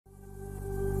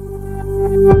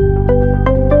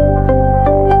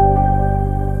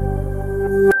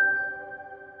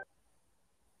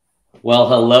Well,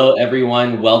 hello,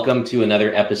 everyone. Welcome to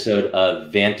another episode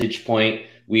of Vantage Point.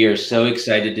 We are so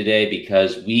excited today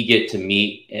because we get to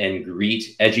meet and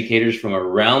greet educators from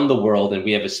around the world. And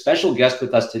we have a special guest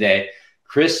with us today,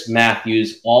 Chris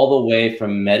Matthews, all the way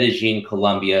from Medellin,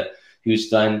 Colombia, who's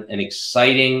done an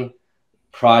exciting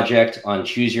project on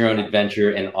Choose Your Own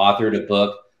Adventure and authored a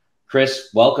book.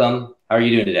 Chris, welcome. How are you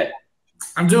doing today?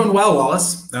 I'm doing well,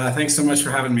 Wallace. Thanks so much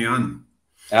for having me on.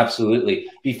 Absolutely.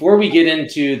 Before we get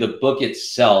into the book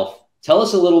itself, tell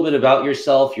us a little bit about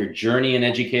yourself, your journey in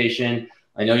education.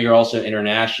 I know you're also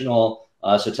international,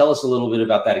 so tell us a little bit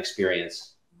about that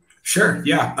experience. Sure.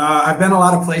 Yeah. I've been a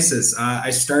lot of places. I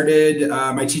started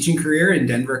my teaching career in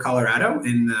Denver, Colorado,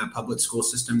 in the public school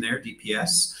system there,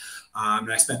 DPS.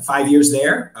 And I spent 5 years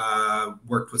there,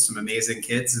 worked with some amazing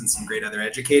kids and some great other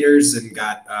educators, and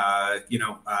got,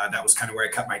 that was kind of where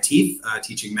I cut my teeth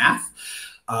teaching math.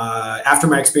 After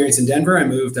my experience in Denver, I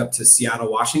moved up to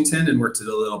Seattle, Washington, and worked at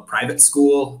a little private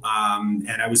school.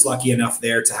 And I was lucky enough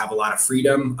there to have a lot of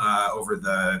freedom over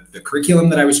the curriculum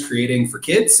that I was creating for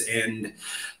kids, and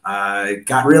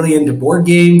got really into board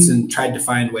games and tried to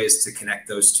find ways to connect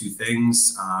those two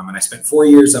things. And I spent 4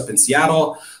 years up in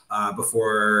Seattle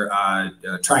before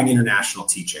trying international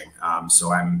teaching.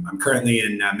 So I'm currently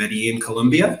in Medellin,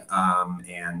 Colombia.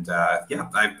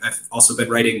 I've also been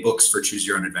writing books for Choose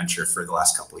Your Own Adventure for the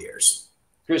last couple of years.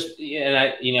 Chris, and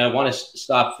I want to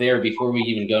stop there before we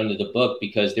even go into the book,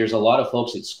 because there's a lot of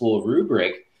folks at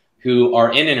SchoolRubric who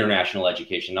are in international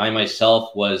education. I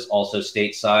myself was also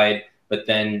stateside, but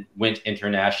then went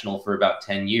international for about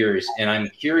 10 years. And I'm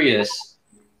curious,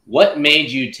 what made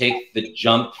you take the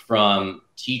jump from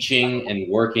teaching and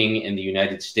working in the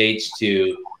United States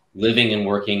to living and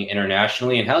working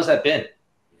internationally, and how's that been?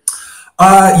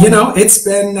 It's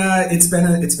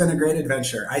been a great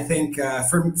adventure. I think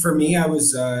for me, I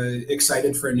was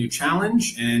excited for a new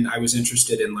challenge, and I was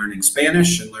interested in learning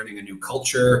Spanish and learning a new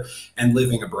culture and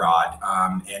living abroad.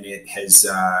 And it has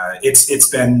it's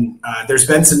been there's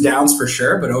been some downs for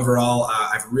sure, but overall,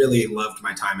 I've really loved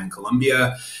my time in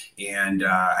Colombia. And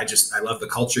I love the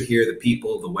culture here, the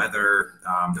people, the weather,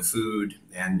 the food,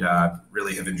 and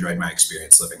really have enjoyed my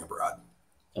experience living abroad.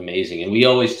 Amazing. And we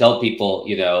always tell people,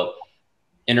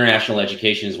 international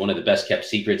education is one of the best kept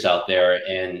secrets out there.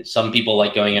 And some people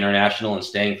like going international and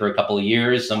staying for a couple of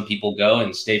years. Some people go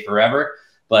and stay forever.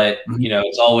 But,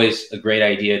 it's always a great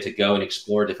idea to go and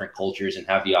explore different cultures and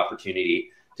have the opportunity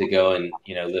to go and,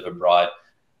 live abroad.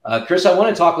 Chris, I want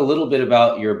to talk a little bit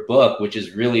about your book, which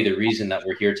is really the reason that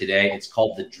we're here today. It's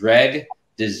called The Dregg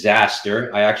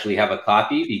Disaster. I actually have a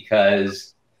copy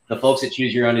because the folks at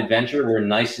Choose Your Own Adventure were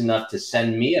nice enough to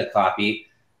send me a copy.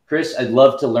 Chris, I'd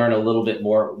love to learn a little bit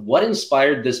more. What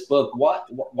inspired this book?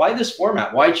 Why this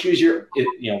format? Why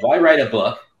why write a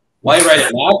book? Why write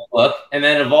a math book? And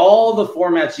then of all the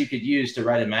formats you could use to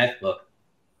write a math book,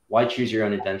 why Choose Your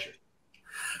Own Adventure?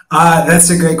 That's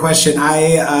a great question.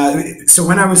 So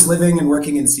when I was living and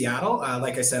working in Seattle,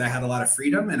 like I said, I had a lot of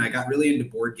freedom, and I got really into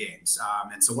board games.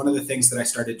 And so one of the things that I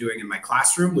started doing in my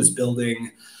classroom was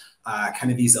building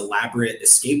kind of these elaborate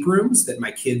escape rooms that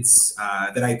my kids,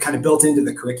 that I kind of built into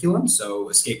the curriculum. So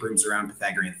escape rooms around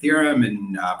Pythagorean theorem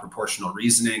and proportional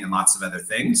reasoning and lots of other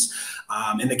things.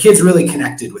 And the kids really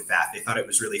connected with that. They thought it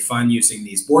was really fun using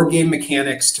these board game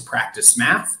mechanics to practice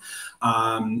math.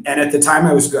 And at the time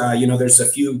I was, there's a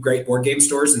few great board game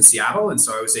stores in Seattle. And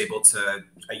so I was able to,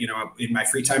 in my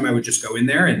free time, I would just go in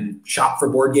there and shop for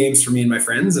board games for me and my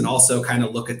friends, and also kind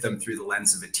of look at them through the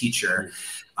lens of a teacher,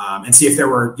 and see if there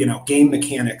were, game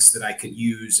mechanics that I could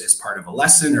use as part of a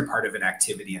lesson or part of an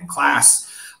activity in class.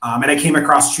 And I came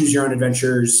across Choose Your Own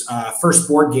Adventure's first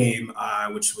board game,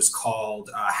 which was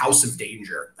called House of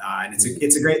Danger. And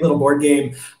it's a great little board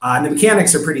game. And the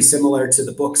mechanics are pretty similar to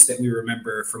the books that we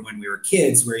remember from when we were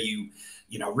kids, where you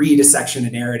read a section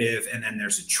of narrative and then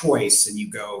there's a choice and you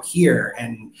go here.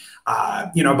 And, I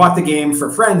bought the game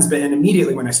for friends, and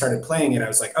immediately when I started playing it, I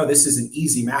was like, oh, this is an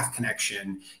easy math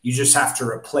connection. You just have to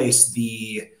replace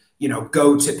the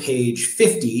go to page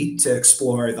 50 to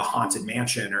explore the haunted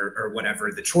mansion or whatever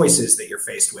the choices that you're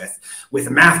faced with a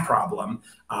math problem.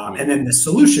 And then the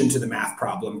solution to the math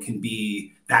problem can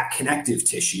be that connective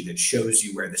tissue that shows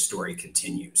you where the story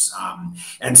continues.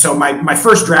 And so my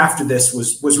first draft of this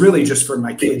was really just for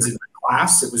my kids in my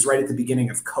class. It was right at the beginning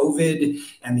of COVID,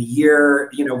 and the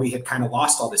year, we had kind of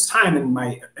lost all this time. And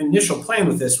my initial plan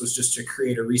with this was just to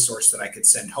create a resource that I could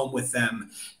send home with them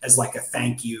as like a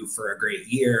thank you for a great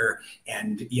year,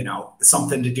 and,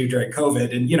 something to do during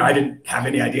COVID. And, I didn't have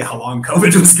any idea how long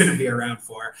COVID was going to be around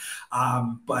for. I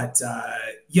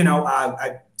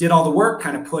did all the work,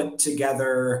 kind of put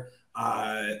together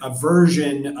a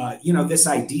version, this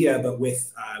idea, but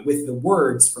with the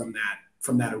words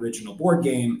from that original board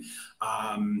game,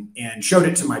 and showed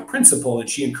it to my principal, and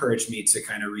she encouraged me to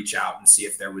kind of reach out and see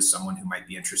if there was someone who might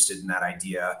be interested in that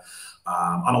idea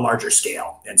on a larger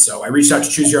scale. And so I reached out to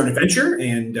Choose Your Own Adventure,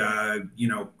 and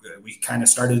we kind of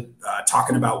started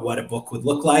talking about what a book would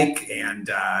look like, and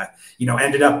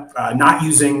ended up not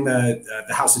using the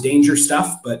House of Danger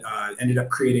stuff, but ended up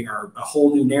creating a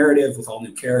whole new narrative with all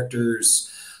new characters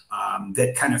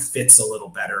that kind of fits a little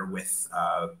better with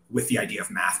the idea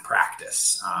of math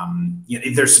practice.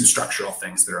 There's some structural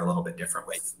things that are a little bit different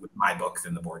with my book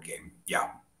than the board game. Yeah.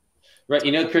 Right.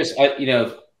 Chris,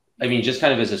 just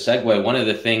kind of as a segue, one of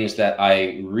the things that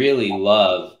I really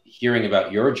love hearing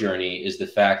about your journey is the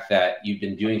fact that you've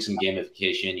been doing some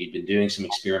gamification, you've been doing some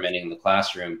experimenting in the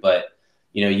classroom, but,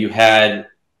 you had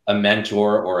a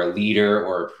mentor or a leader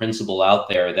or a principal out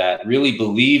there that really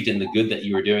believed in the good that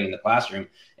you were doing in the classroom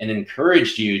and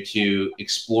encouraged you to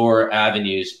explore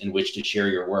avenues in which to share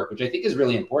your work, which I think is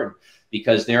really important,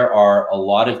 because there are a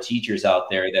lot of teachers out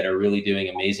there that are really doing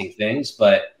amazing things,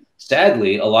 but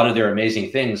sadly, a lot of their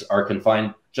amazing things are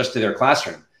confined just to their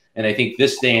classroom. And I think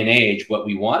this day and age, what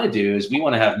we want to do is we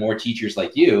want to have more teachers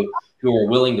like you who are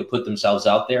willing to put themselves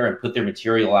out there and put their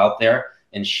material out there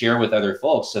and share with other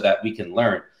folks so that we can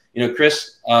learn.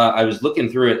 Chris, I was looking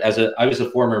through it I was a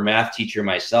former math teacher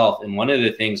myself. And one of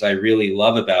the things I really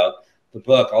love about the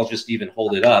book, I'll just even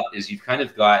hold it up, is you've kind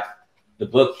of got the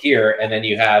book here, and then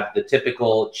you have the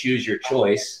typical choose your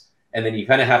choice. And then you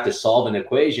kind of have to solve an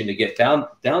equation to get down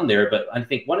there. But I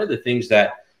think one of the things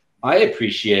that I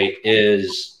appreciate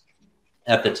is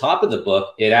at the top of the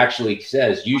book, it actually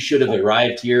says you should have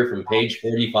arrived here from page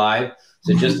 45.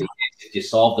 So just in case if you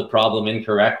solved the problem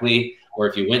incorrectly, or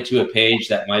if you went to a page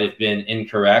that might have been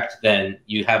incorrect, then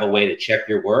you have a way to check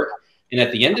your work. And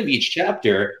at the end of each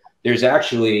chapter, there's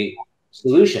actually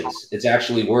solutions. It's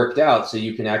actually worked out, so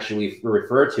you can actually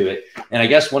refer to it. And I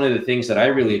guess one of the things that I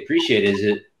really appreciate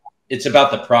is it's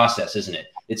about the process, isn't it?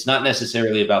 It's not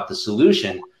necessarily about the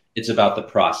solution. It's about the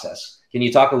process. Can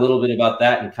you talk a little bit about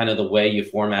that and kind of the way you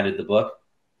formatted the book?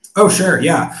 Oh, sure.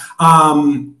 Yeah.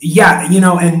 And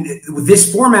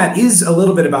this format is a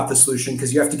little bit about the solution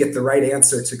because you have to get the right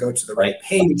answer to go to the right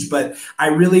page. But I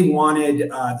really wanted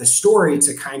the story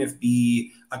to kind of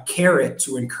be a carrot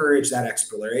to encourage that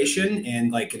exploration and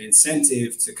like an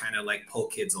incentive to kind of like pull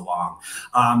kids along.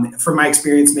 From my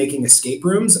experience making escape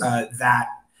rooms,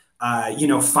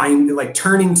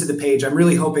 turning to the page. I'm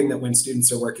really hoping that when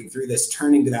students are working through this,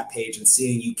 turning to that page and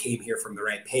seeing you came here from the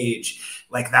right page,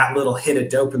 like that little hit of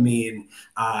dopamine.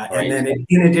 And then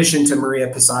in addition to Maria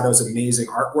Posado's amazing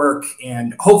artwork,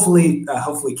 and hopefully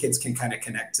kids can kind of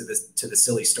connect to the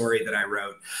silly story that I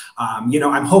wrote.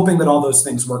 I'm hoping that all those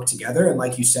things work together. And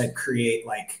like you said, create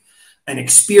like an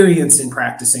experience in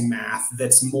practicing math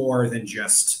that's more than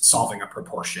just solving a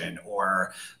proportion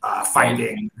or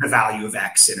finding the value of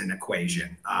X in an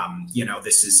equation.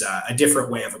 This is a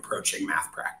different way of approaching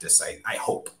math practice, I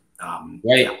hope.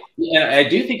 Yeah, I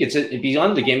do think it's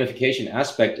beyond the gamification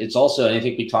aspect. It's also, and I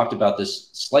think we talked about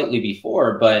this slightly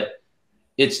before, but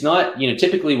it's not,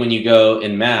 typically when you go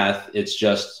in math, it's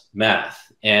just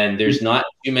math. And there's not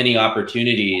too many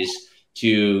opportunities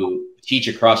to teach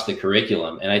across the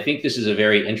curriculum. And I think this is a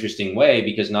very interesting way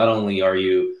because not only are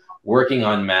you working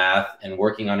on math and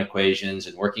working on equations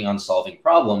and working on solving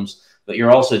problems, but you're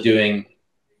also doing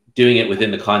it within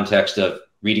the context of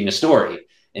reading a story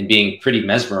and being pretty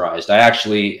mesmerized. I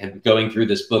actually am going through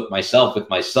this book myself with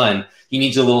my son. He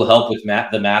needs a little help with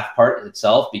the math part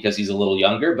itself because he's a little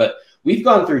younger, but we've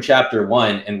gone through chapter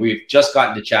 1 and we've just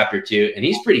gotten to chapter 2 and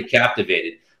he's pretty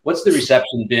captivated. What's the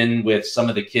reception been with some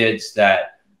of the kids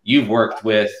that you've worked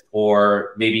with,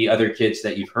 or maybe other kids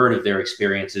that you've heard of their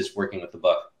experiences working with the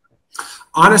book?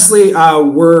 Honestly, I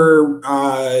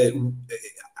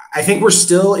think we're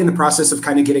still in the process of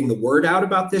kind of getting the word out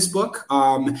about this book.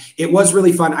 It was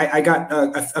really fun. I got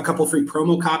a couple free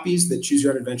promo copies that Choose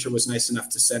Your Own Adventure was nice enough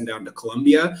to send down to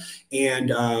Columbia. And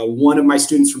one of my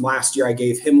students from last year, I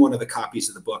gave him one of the copies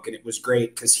of the book, and it was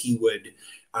great because he would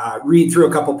read through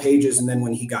a couple pages, and then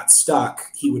when he got stuck,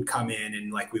 he would come in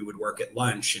and like we would work at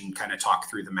lunch and kind of talk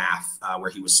through the math where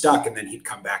he was stuck, and then he'd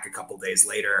come back a couple days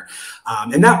later,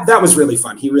 and that was really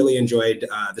fun. He really enjoyed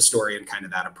the story and kind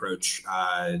of that approach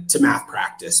to math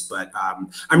practice. But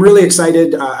I'm really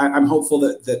excited. I'm hopeful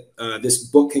that this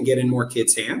book can get in more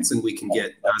kids' hands, and we can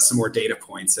get some more data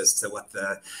points as to what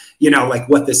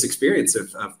what this experience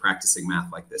of practicing math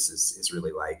like this is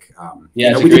really like.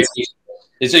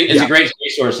 It's a great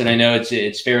resource, and I know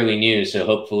it's fairly new. So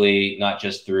hopefully, not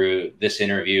just through this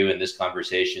interview and this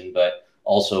conversation, but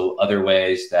also other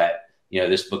ways that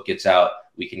this book gets out,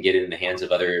 we can get it in the hands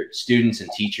of other students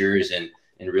and teachers and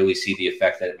really see the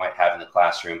effect that it might have in the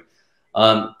classroom.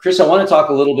 Chris, I want to talk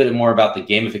a little bit more about the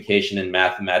gamification in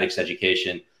mathematics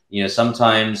education.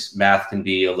 Sometimes math can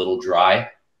be a little dry.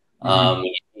 When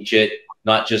you teach it,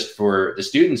 not just for the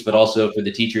students, but also for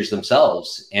the teachers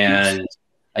themselves. And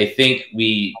I think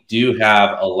we do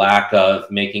have a lack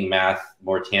of making math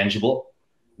more tangible,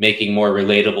 making more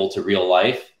relatable to real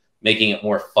life, making it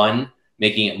more fun,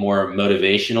 making it more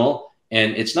motivational.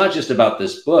 And it's not just about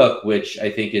this book, which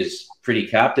I think is pretty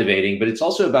captivating, but it's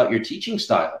also about your teaching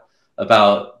style,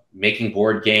 about making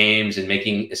board games and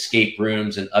making escape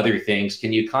rooms and other things.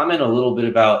 Can you comment a little bit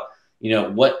about,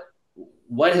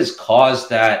 what has caused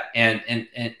that,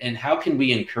 and how can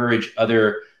we encourage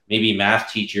other maybe math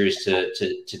teachers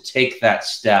to take that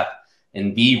step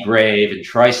and be brave and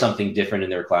try something different in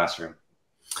their classroom?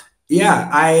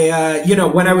 Yeah,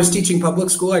 when I was teaching public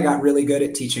school, I got really good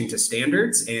at teaching to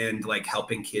standards and like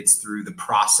helping kids through the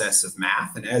process of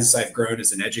math. And as I've grown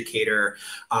as an educator,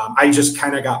 I just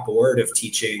kind of got bored of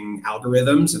teaching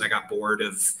algorithms, and I got bored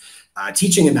of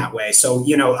teaching in that way. So,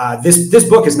 this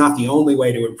book is not the only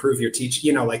way to improve your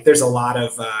teaching. There's a lot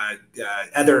of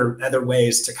other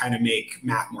ways to kind of make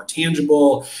math more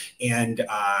tangible and,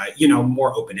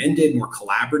 more open-ended, more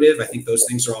collaborative. I think those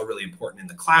things are all really important in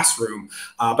the classroom.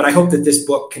 But I hope that this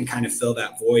book can kind of fill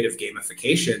that void of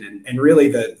gamification. And really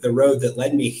the road that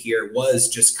led me here was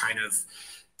just kind of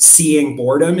seeing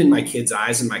boredom in my kids'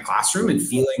 eyes in my classroom and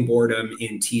feeling boredom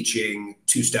in teaching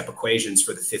two-step equations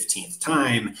for the 15th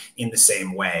time in the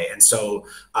same way. And so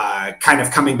kind of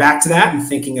coming back to that and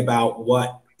thinking about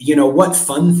what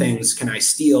fun things can I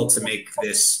steal to make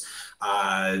this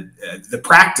the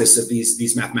practice of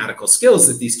these mathematical skills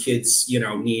that these kids,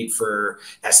 need for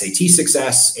SAT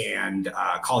success and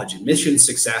college admission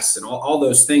success and all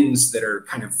those things that are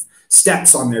kind of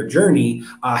steps on their journey.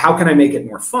 How can I make it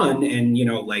more fun? And,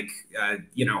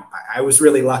 I was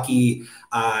really lucky,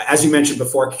 as you mentioned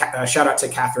before, shout out to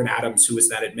Catherine Adams, who was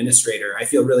that administrator. I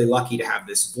feel really lucky to have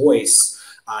this voice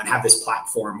and have this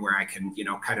platform where I can,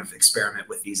 kind of experiment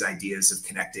with these ideas of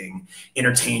connecting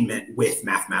entertainment with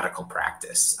mathematical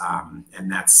practice.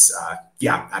 And that's,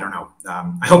 I don't know.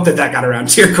 I hope that got around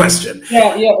to your question.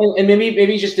 Yeah. And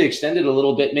maybe just to extend it a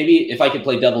little bit, maybe if I could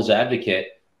play devil's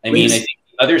advocate, Please. I think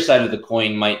the other side of the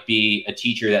coin might be a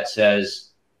teacher that says,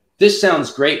 this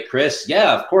sounds great, Chris.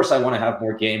 Yeah, of course I want to have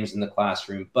more games in the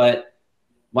classroom, but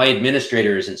my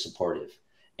administrator isn't supportive.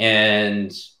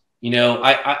 And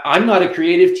I'm not a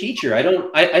creative teacher. I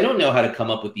don't know how to come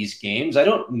up with these games. I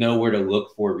don't know where to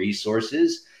look for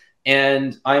resources.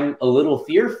 And I'm a little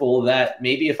fearful that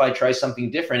maybe if I try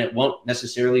something different, it won't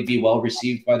necessarily be well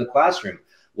received by the classroom.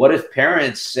 What if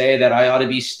parents say that I ought to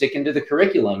be sticking to the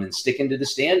curriculum and sticking to the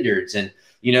standards? And,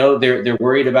 they're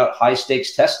worried about high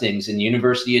stakes testings and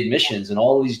university admissions and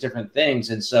all these different things.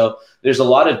 And so there's a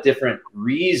lot of different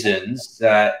reasons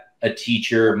that a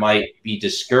teacher might be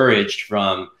discouraged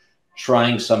from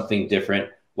trying something different.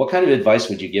 What kind of advice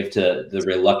would you give to the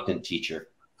reluctant teacher?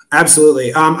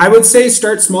 Absolutely. I would say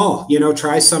start small,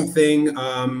 try something.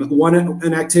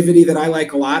 An activity that I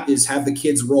like a lot is have the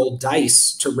kids roll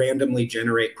dice to randomly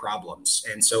generate problems.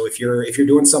 And so if you're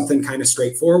doing something kind of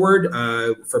straightforward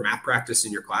for math practice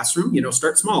in your classroom,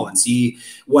 start small and see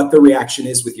what the reaction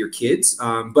is with your kids.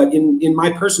 But in my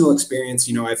personal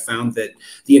experience, I've found that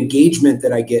the engagement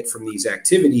that I get from these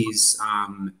activities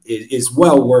is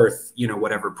well worth,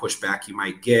 whatever pushback you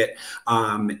might get,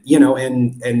 and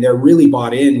they're really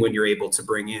bought in when you're able to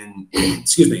bring in,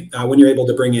 when you're able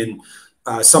to bring in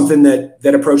something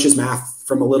that approaches math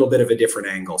from a little bit of a different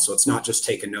angle. So it's not just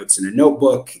taking notes in a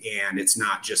notebook, and it's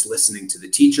not just listening to the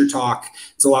teacher talk.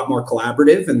 It's a lot more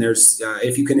collaborative. And there's,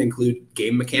 if you can include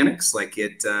game mechanics, like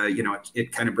it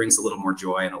kind of brings a little more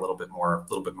joy and a little bit more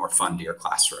fun to your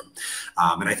classroom.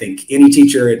 And I think any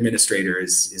teacher administrator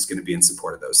is going to be in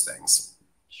support of those things.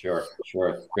 Sure.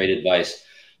 Great advice.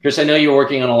 Chris, I know you're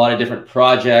working on a lot of different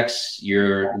projects.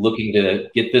 You're looking to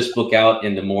get this book out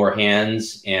into more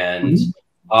hands and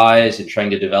eyes and trying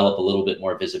to develop a little bit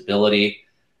more visibility.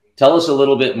 Tell us a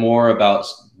little bit more about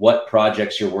what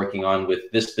projects you're working on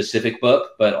with this specific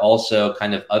book, but also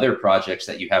kind of other projects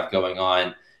that you have going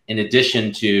on in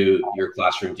addition to your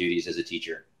classroom duties as a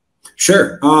teacher.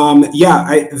 Sure.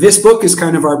 This book is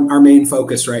kind of our main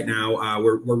focus right now.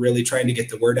 We're really trying to get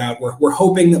the word out. We're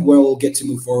hoping that we'll get to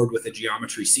move forward with a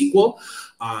geometry sequel.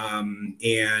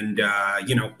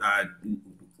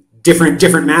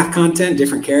 different math content,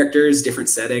 different characters, different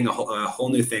setting, a whole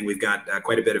new thing. We've got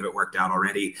quite a bit of it worked out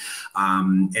already.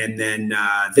 And then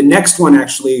the next one,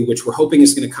 actually, which we're hoping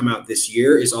is going to come out this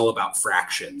year, is all about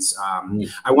fractions.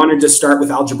 I wanted to start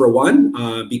with Algebra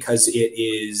I because it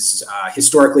is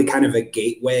historically kind of a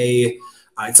gateway.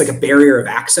 It's like a barrier of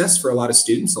access for a lot of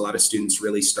students. A lot of students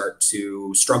really start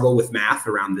to struggle with math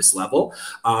around this level.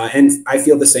 And I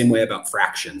feel the same way about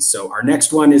fractions. So our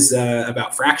next one is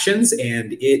about fractions,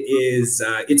 and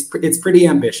it's pretty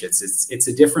ambitious. It's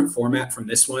a different format from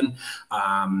this one.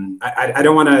 I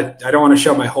don't want to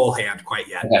show my whole hand quite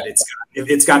yet, but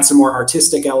it's got some more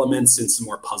artistic elements and some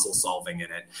more puzzle solving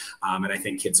in it. And I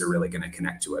think kids are really going to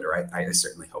connect to it, or I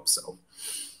certainly hope so.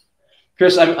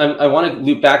 Chris, I want to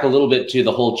loop back a little bit to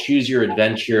the whole choose your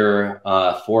adventure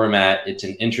format. It's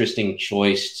an interesting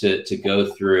choice to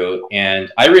go through.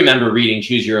 And I remember reading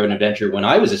Choose Your Own Adventure when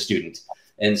I was a student.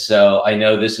 And so I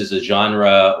know this is a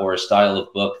genre or a style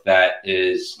of book that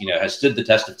is, has stood the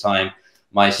test of time.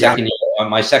 My second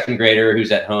grader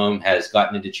who's at home has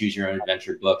gotten into Choose Your Own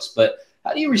Adventure books. But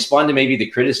how do you respond to maybe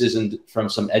the criticism from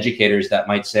some educators that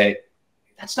might say,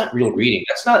 that's not real reading.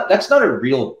 That's not a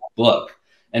real book.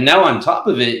 And now on top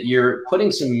of it, you're putting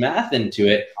some math into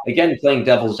it. Again, playing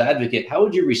devil's advocate, how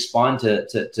would you respond to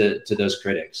those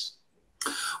critics?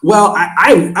 Well,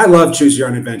 I love Choose Your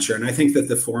Own Adventure, and I think that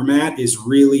the format is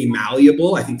really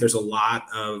malleable. I think there's a lot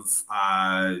of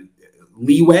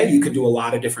leeway. You could do a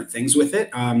lot of different things with it.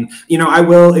 I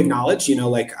will acknowledge,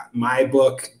 like my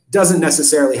book doesn't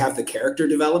necessarily have the character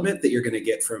development that you're going to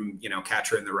get from,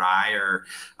 Catcher in the Rye or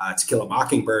To Kill a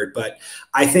Mockingbird. But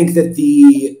I think that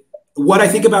what I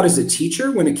think about as a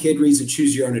teacher when a kid reads a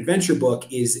Choose Your Own Adventure book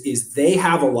is they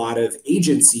have a lot of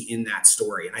agency in that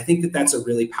story. And I think that that's a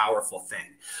really powerful thing.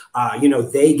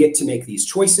 They get to make these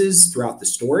choices throughout the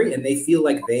story, and they feel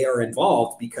like they are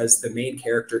involved because the main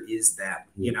character is them.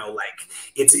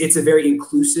 It's a very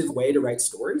inclusive way to write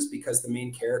stories because the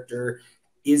main character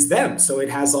is them. So it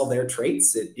has all their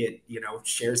traits. It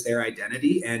shares their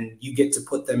identity, and you get to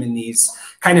put them in these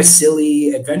kind of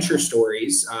silly adventure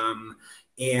stories.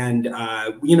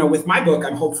 With my book,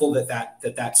 I'm hopeful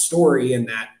that story and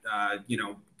that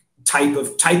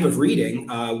type of reading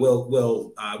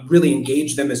will really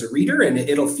engage them as a reader, and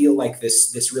it'll feel like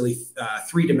this really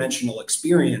three-dimensional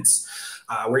experience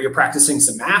where you're practicing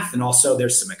some math, and also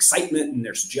there's some excitement and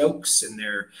there's jokes and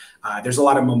there's a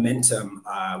lot of momentum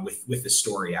with the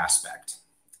story aspect.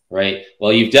 Right.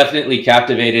 Well, you've definitely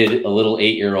captivated a little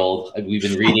 8-year-old. We've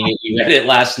been reading it. You read it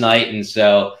last night, and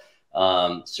so.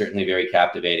 Certainly very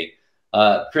captivating.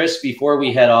 Chris, before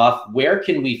we head off, where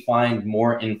can we find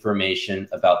more information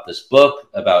about this book,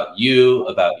 about you,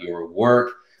 about your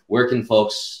work? Where can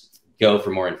folks go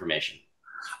for more information?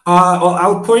 Well,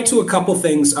 I'll point to a couple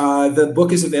things. The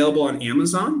book is available on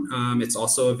Amazon. It's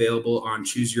also available on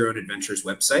Choose Your Own Adventure's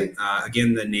website.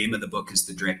 Again, the name of the book is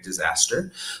The Dregg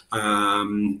Disaster.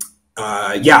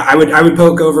 I would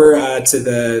poke over to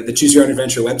the Choose Your Own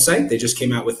Adventure website. They just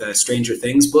came out with a Stranger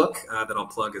Things book that I'll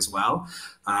plug as well.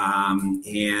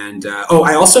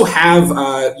 I also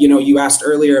have, you asked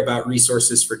earlier about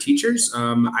resources for teachers.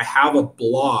 I have a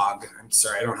blog. I'm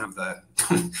sorry, I don't have the,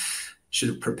 should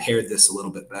have prepared this a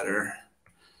little bit better.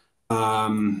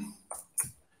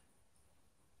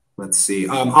 Let's see.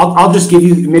 I'll just give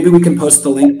you, maybe we can post the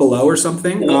link below or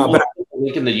something. But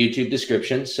link in the YouTube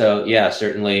description. So yeah,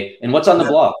 certainly. And what's on the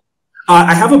blog?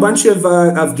 I have a bunch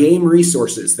of game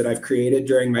resources that I've created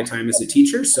during my time as a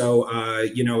teacher. So,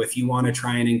 if you want to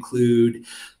try and include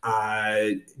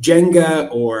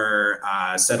Jenga or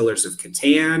Settlers of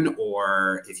Catan,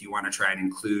 or if you want to try and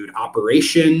include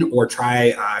Operation, or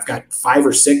I've got 5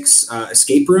 or 6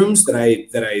 escape rooms that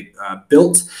I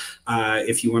built.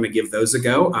 If you want to give those a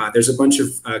go, there's a bunch of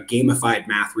gamified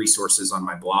math resources on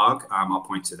my blog. I'll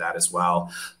point to that as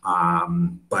well.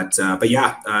 But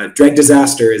yeah, Dregg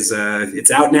Disaster is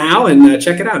it's out now, and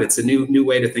check it out. It's a new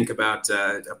way to think about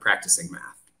practicing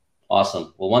math.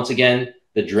 Awesome. Well, once again,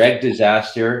 the Dregg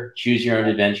Disaster, Choose Your Own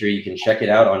Adventure. You can check it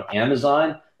out on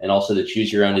Amazon and also the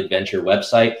Choose Your Own Adventure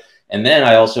website. And then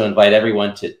I also invite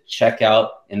everyone to check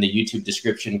out in the YouTube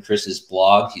description Chris's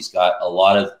blog. He's got a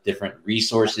lot of different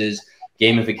resources,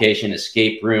 gamification,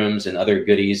 escape rooms, and other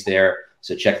goodies there.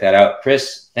 So check that out.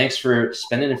 Chris, thanks for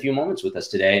spending a few moments with us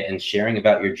today and sharing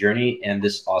about your journey and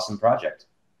this awesome project.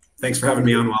 Thanks for having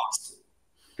me on, Wallace.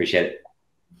 Appreciate it.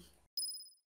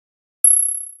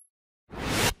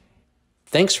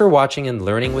 Thanks for watching and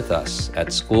learning with us at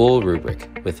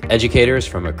SchoolRubric with educators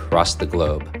from across the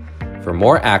globe. For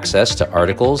more access to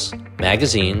articles,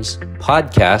 magazines,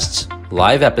 podcasts,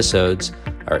 live episodes,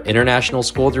 our international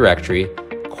school directory,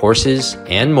 courses,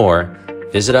 and more,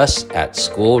 visit us at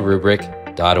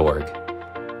schoolrubric.org.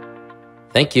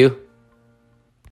 Thank you.